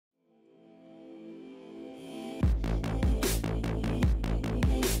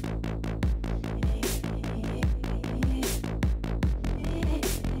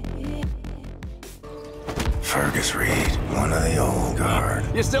Fergus Reed, one of the old guard.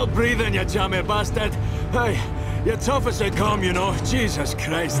 You're still breathing, you jammy bastard. Hey, you're tough as they come, you know. Jesus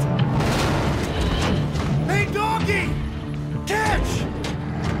Christ. Hey, doggy! Catch!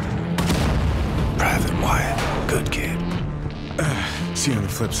 Private Wyatt, good kid. See you on the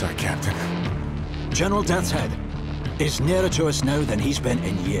flip side, Captain. General Death's Head is nearer to us now than he's been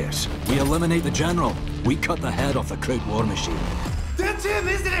in years. We eliminate the General. We cut the head off the Kraut war machine. That's him,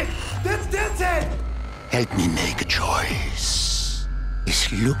 isn't it? That's Death's Head! Help me make a choice.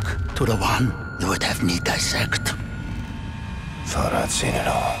 Is look to the one you would have me dissect. Thought I'd seen it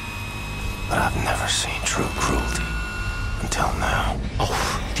all. But I've never seen true cruelty. Until now.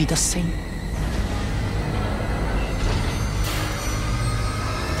 Oh, wie das sehen?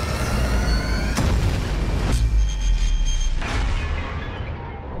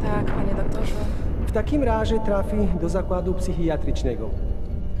 Tak, panie doktorze. W takim razie trafi do zakładu psychiatrycznego.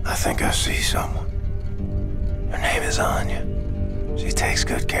 I think I see someone. Her name is Anya. She takes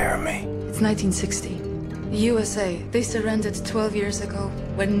good care of me. It's 1960. The USA, they surrendered 12 years ago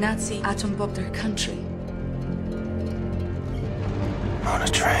when Nazi atom bombed their country. On a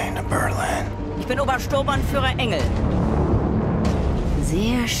train to Berlin. Ich bin Obersturmbannführer Engel.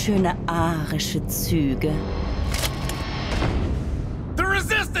 Sehr schöne arische Züge. The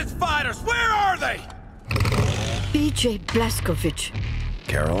resistance fighters, where are they? B.J. Blazkowicz.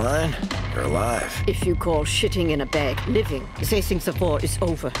 Caroline, you're alive. If you call shitting in a bag living, they think the war is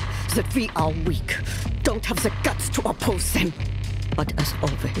over, that we are weak, don't have the guts to oppose them. But as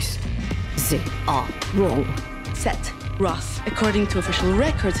always, they are wrong. Seth Roth, according to official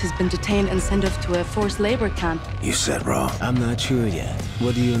records, has been detained and sent off to a forced labor camp. You said wrong. I'm not sure yet.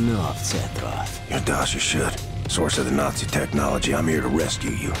 What do you know of Seth Roth? Your doss, you should. Source of the Nazi technology, I'm here to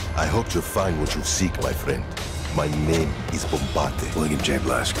rescue you. I hope you find what you seek, my friend. My name is Bombate. William J.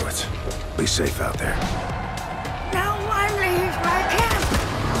 Blazkowicz. Be safe out there. No one leaves my camp!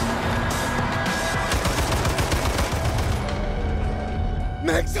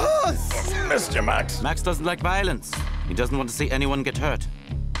 Max Haas! Mr. Max. Max doesn't like violence. He doesn't want to see anyone get hurt.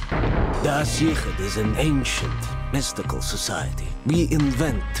 Das Yichud is an ancient, mystical society. We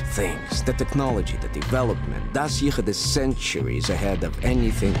invent things, the technology, the development. Das Yichud is centuries ahead of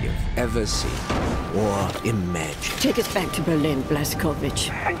anything you've ever seen or imagined. Take us back to Berlin, Blazkowicz.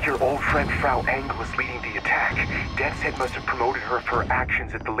 I think your old friend Frau Engel is leading the attack. Death's Head must have promoted her for her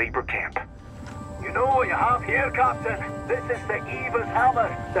actions at the labor camp. You know what you have here, Captain? This is the Eva's Hammer,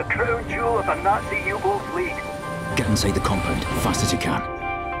 the crown jewel of the Nazi U-Boat League. Get inside the compound, fast as you can.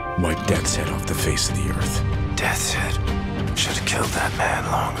 Wipe Death's Head off the face of the earth. Death's Head. Should have killed that man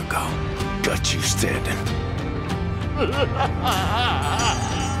long ago. Got you standing.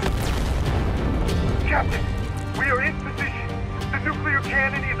 Captain, we are in position. The nuclear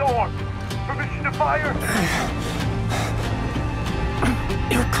cannon is armed. Permission to fire?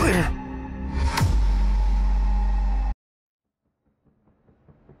 You're clear.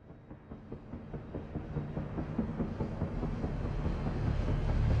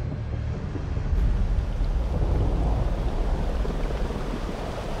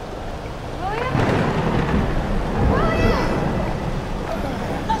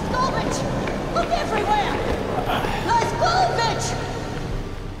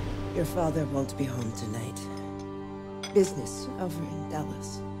 Your father won't be home tonight. Business over in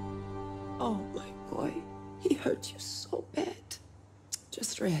Dallas. Oh, my boy. He hurt you so bad.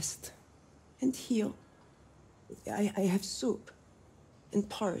 Just rest and heal. I have soup and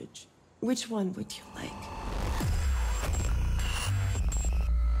porridge. Which one would you like?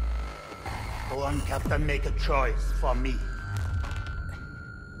 Go on, Captain, make a choice for me.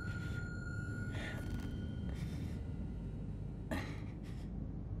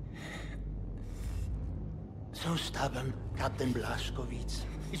 So stubborn, Captain Blazkowicz.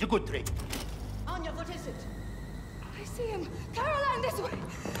 It's a good trick. Anya, what is it? I see him. Caroline, this way.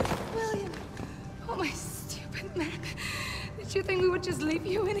 William. Oh, my stupid man. Did you think we would just leave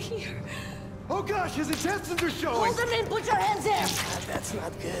you in here? Oh gosh, his intestines are showing! Hold him in, put your hands there! That's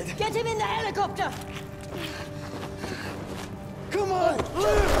not good. Get him in the helicopter! Come on!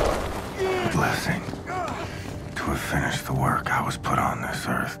 Blessing. To have finished the work I was put on this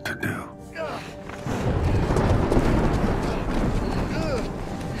earth to do.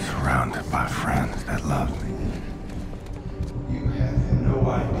 Surrounded by friends that love me. You have no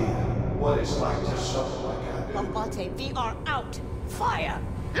idea what it's like to suffer like I do. Bombate, we are out! Fire!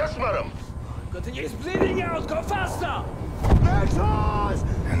 Yes, madam! He's bleeding out! Go faster! Max Haas!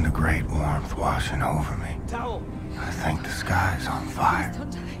 And the great warmth washing over me. Towel! I think the sky's on fire.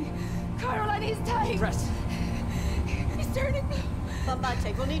 Don't die. Caroline, he's dying. Press. He's turning blue.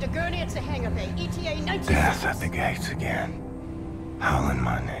 Bombate, we'll need a gurney at the hangar bay. ETA 96. Death at the gates again. Howling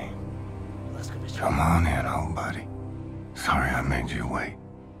my name. Come on in, old buddy. Sorry I made you wait.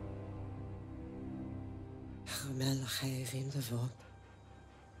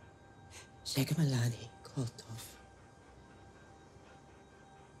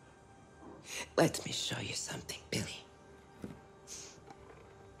 Let me show you something, Billy.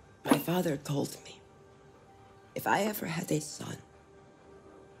 My father told me, if I ever had a son,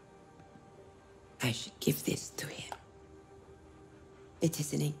 I should give this to him. It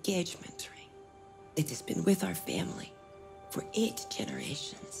is an engagement ring. It has been with our family for 8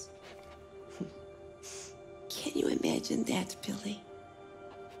 generations. Can you imagine that, Billy?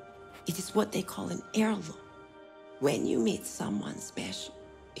 It is what they call an heirloom. When you meet someone special,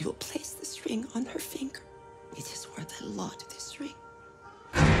 you will place this ring on her finger. It is worth a lot, this ring.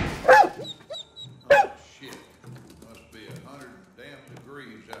 Oh, shit. Must be 100 damn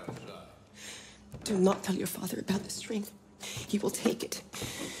degrees outside. Do not tell your father about this ring. He will take it.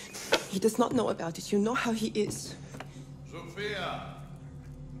 He does not know about it. You know how he is. Sophia!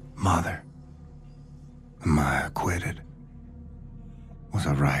 Mother, am I acquitted? Was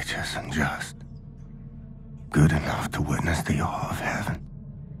I righteous and just? Good enough to witness the awe of heaven?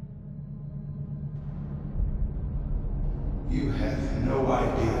 You have no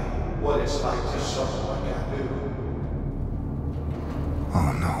idea what it's like to suffer like I do.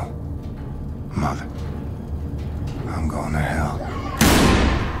 Oh no. Mother, I'm going to hell.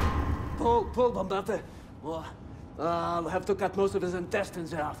 Pull, Bombate. Oh, I'll have to cut most of his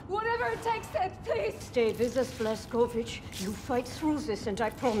intestines out. Whatever it takes, Ed, please. Stay with us, Blazkowicz. You fight through this, and I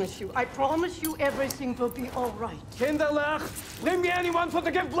promise you everything will be all right. Kinderlach, bring me anyone for to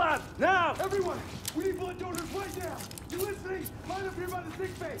give blood, now! Everyone, we need blood donors right now. You listening? Line up here by the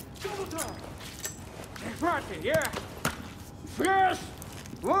sick bay. Double time. Party, yeah. Yes!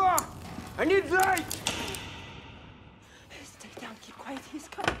 Oh, I need light! Stay down, keep quiet, he's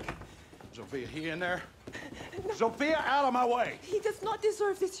coming. Sophia, he in there? Sophia, out of my way! He does not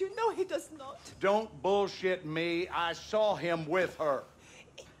deserve this, you know he does not. Don't bullshit me. I saw him with her.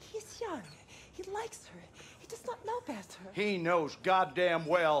 He's young. He likes her. He does not know better. He knows goddamn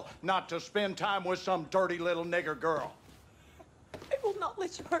well not to spend time with some dirty little nigger girl. I will not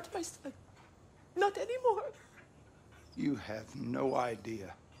let you hurt my son. Not anymore. You have no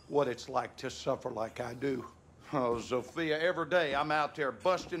idea what it's like to suffer like I do. Oh, Sophia, every day I'm out there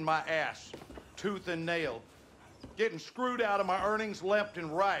busting my ass, tooth and nail, getting screwed out of my earnings left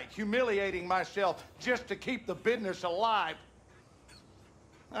and right, humiliating myself just to keep the business alive.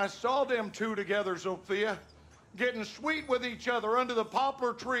 I saw them two together, Sophia, getting sweet with each other under the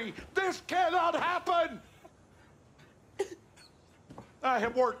poplar tree. This cannot happen! I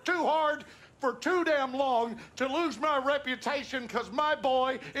have worked too hard for too damn long to lose my reputation because my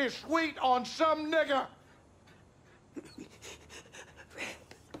boy is sweet on some nigger. We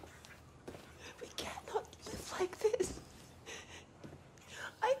cannot live like this.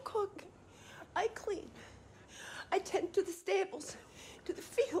 I cook. I clean. I tend to the stables, to the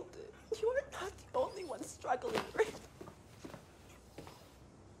field. You are not the only one struggling, Rip.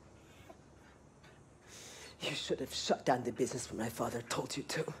 You should have shut down the business when my father told you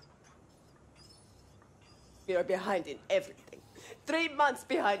to. We are behind in everything. 3 months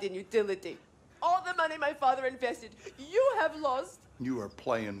behind in utility. All the money my father invested, you have lost. You are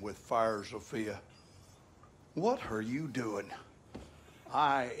playing with fire, Sophia. What are you doing?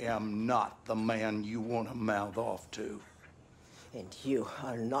 I am not the man you want to mouth off to. And you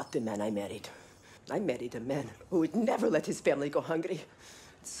are not the man I married. I married a man who would never let his family go hungry.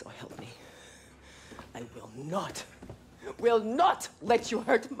 So help me. I will not let you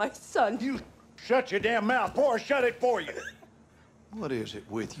hurt my son. You shut your damn mouth, or shut it for you. What is it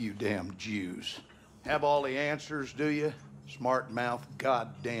with you damn Jews? Have all the answers, do you? Smart mouth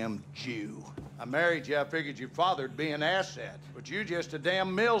goddamn Jew. I married you, I figured your father'd be an asset. But you just a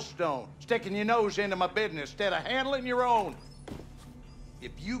damn millstone, sticking your nose into my business instead of handling your own.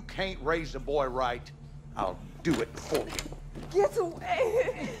 If you can't raise the boy right, I'll do it for you. Get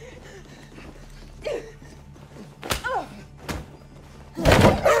away!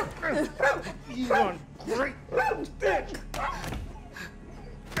 You ungrateful bitch!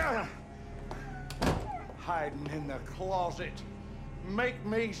 Hiding in the closet. Make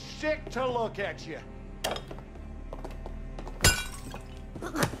me sick to look at you.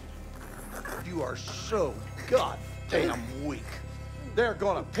 You are so goddamn weak. They're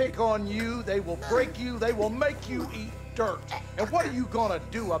gonna pick on you, they will break you, they will make you eat dirt. And what are you gonna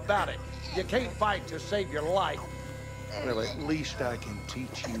do about it? You can't fight to save your life. Well, at least I can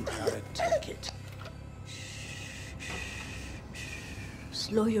teach you how to take it.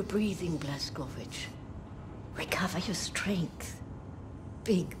 Slow your breathing, Blazkowicz. Recover your strength.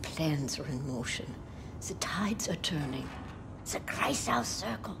 Big plans are in motion. The tides are turning. The Kreisau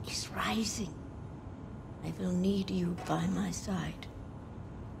circle is rising. I will need you by my side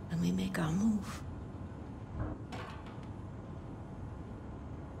when we make our move.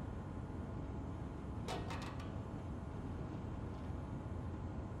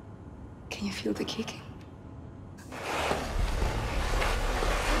 Can you feel the kicking?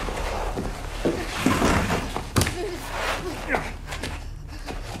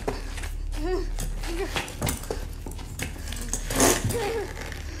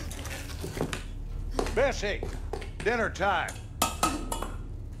 Bessie, dinner time.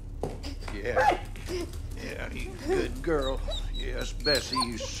 Yeah, you good girl. Yes, Bessie,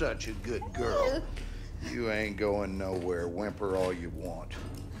 you such a good girl. You ain't going nowhere. Whimper all you want.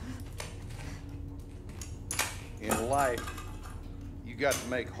 In life, you got to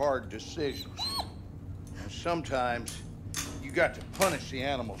make hard decisions. And sometimes, you got to punish the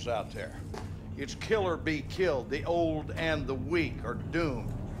animals out there. It's kill or be killed. The old and the weak are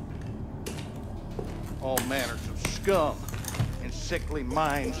doomed. All manners of scum and sickly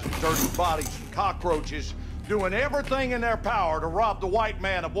minds and dirty bodies and cockroaches doing everything in their power to rob the white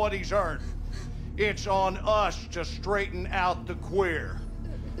man of what he's earned. It's on us to straighten out the queer.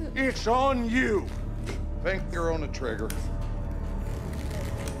 It's on you. Finger on the trigger.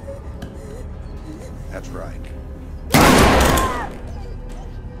 That's right.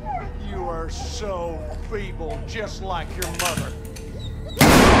 You are so feeble, just like your mother.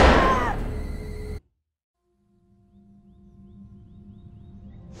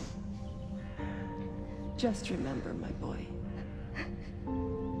 Just remember, my boy,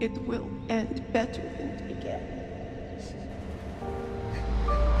 it will end better than it began.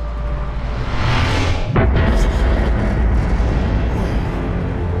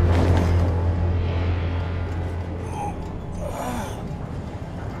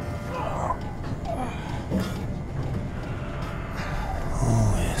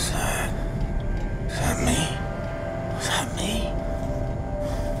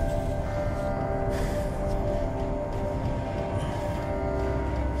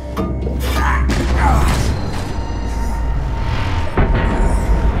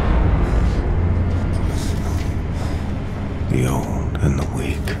 The old and the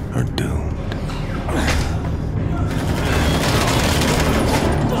weak are doomed.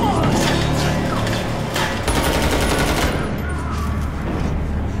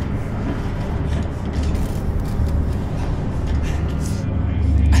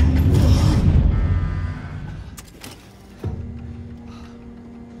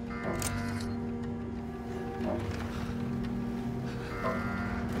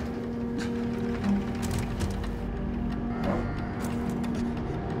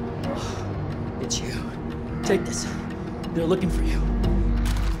 Take this. They're looking for you.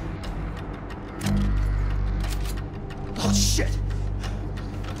 Oh, shit!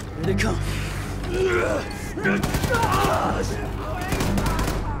 Here they come.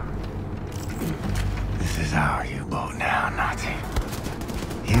 This is our U-boat now, Nazi.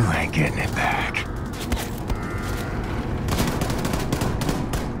 You ain't getting it back.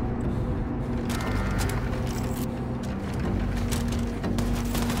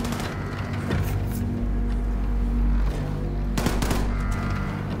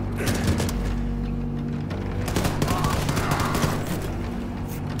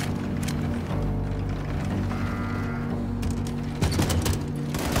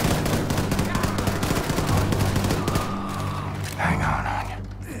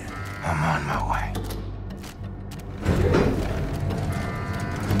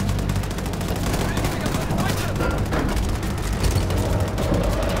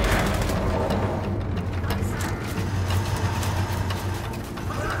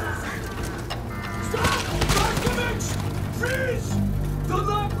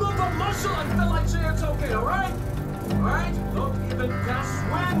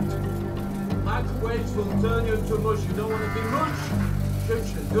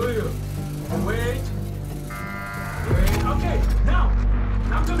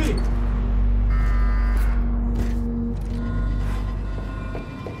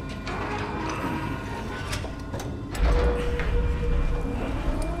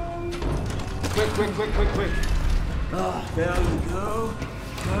 Quick. Ah, there you go.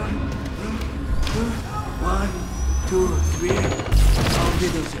 1, 2, 3. I'll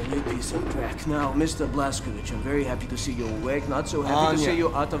give us a new piece of crack. Now, Mr. Blazkowicz, I'm very happy to see you awake. Not so happy to see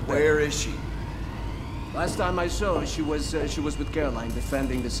you out of bed. Where is she? Last time I saw her, she was with Caroline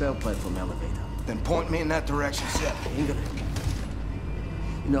defending the cell platform elevator. Then point me in that direction, Seth. Ingrid.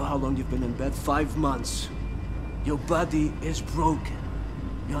 You know how long you've been in bed? 5 months. Your body is broken.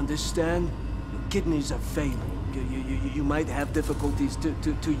 You understand? Your kidneys are failing. You might have difficulties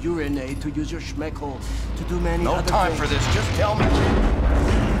to urinate, to use your schmeckhole, to do many other things. No time for this, just tell me.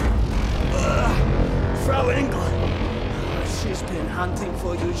 Frau Engel, she's been hunting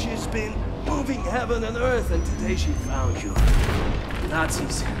for you. She's been moving heaven and earth, and today she found you.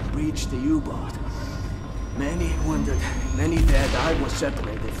 Nazis breached the U-boat. Many wounded, many dead. I was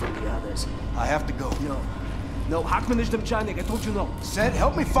separated from the others. I have to go. No, Hackman is Demchanik. I told you no. Said,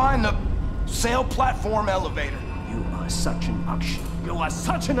 help me find the sail platform elevator. You are such an action. You are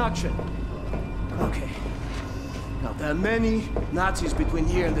such an action. Okay. Now, there are many Nazis between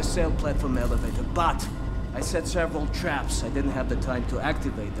here and the sail platform elevator, but I set several traps. I didn't have the time to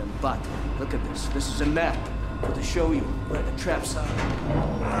activate them, but look at this. This is a map to show you where the traps are.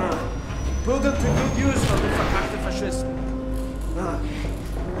 Put them to good use for the verkackte Faschisten.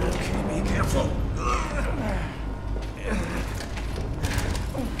 Okay, be careful.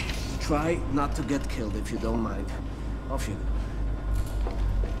 Try not to get killed if you don't mind. Off you go.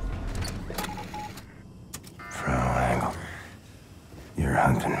 Frau Engel, you're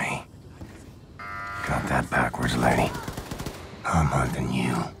hunting me. Got that backwards, lady. I'm hunting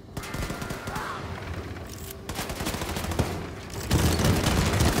you.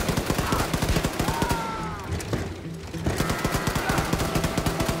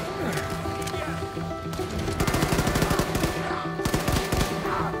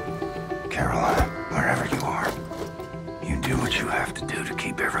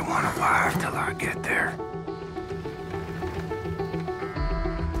 Everyone alive till I get there.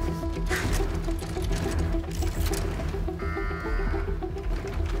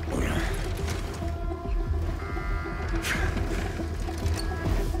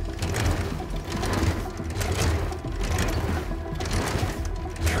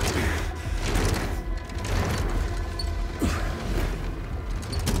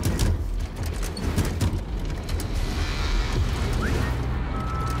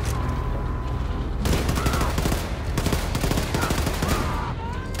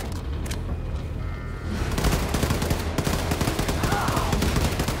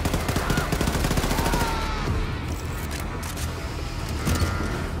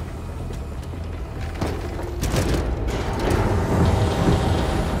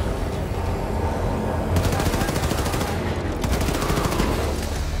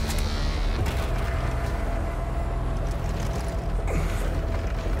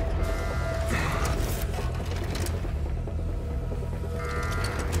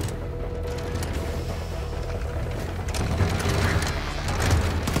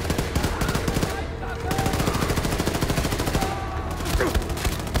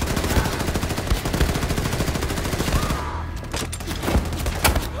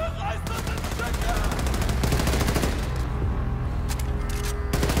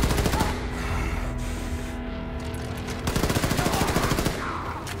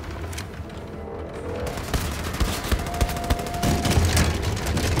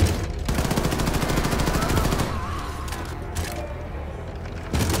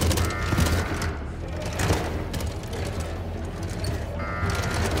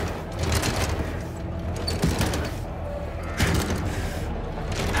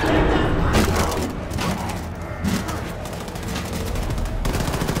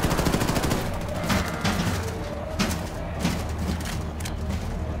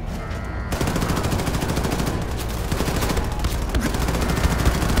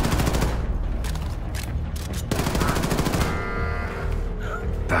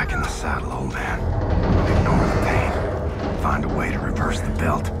 Back in the saddle, old man. Ignore the pain. Find a way to reverse the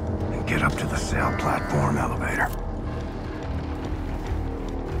belt and get up to the sail platform elevator.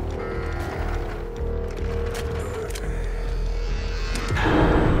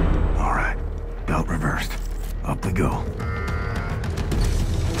 All right. Belt reversed. Up we go.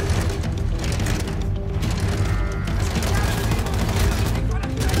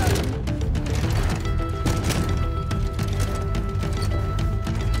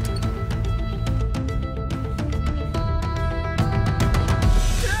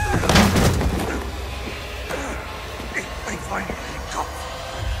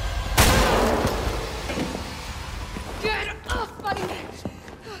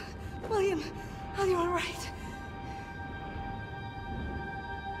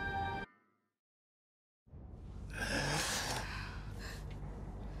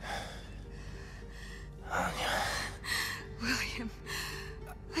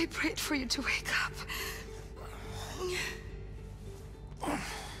 I prayed for you to wake up.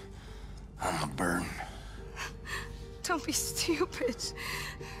 I'm a burden. Don't be stupid.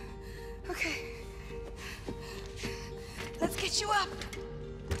 Okay. Let's get you up.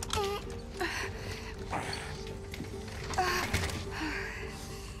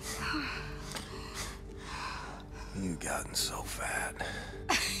 You've gotten so fat.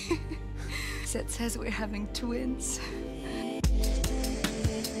 Seth says we're having twins.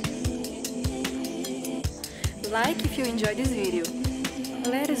 Like if you enjoyed this video.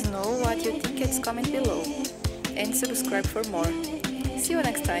 Let us know what you think, comment below. And subscribe for more. See you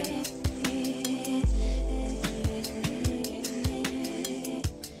next time.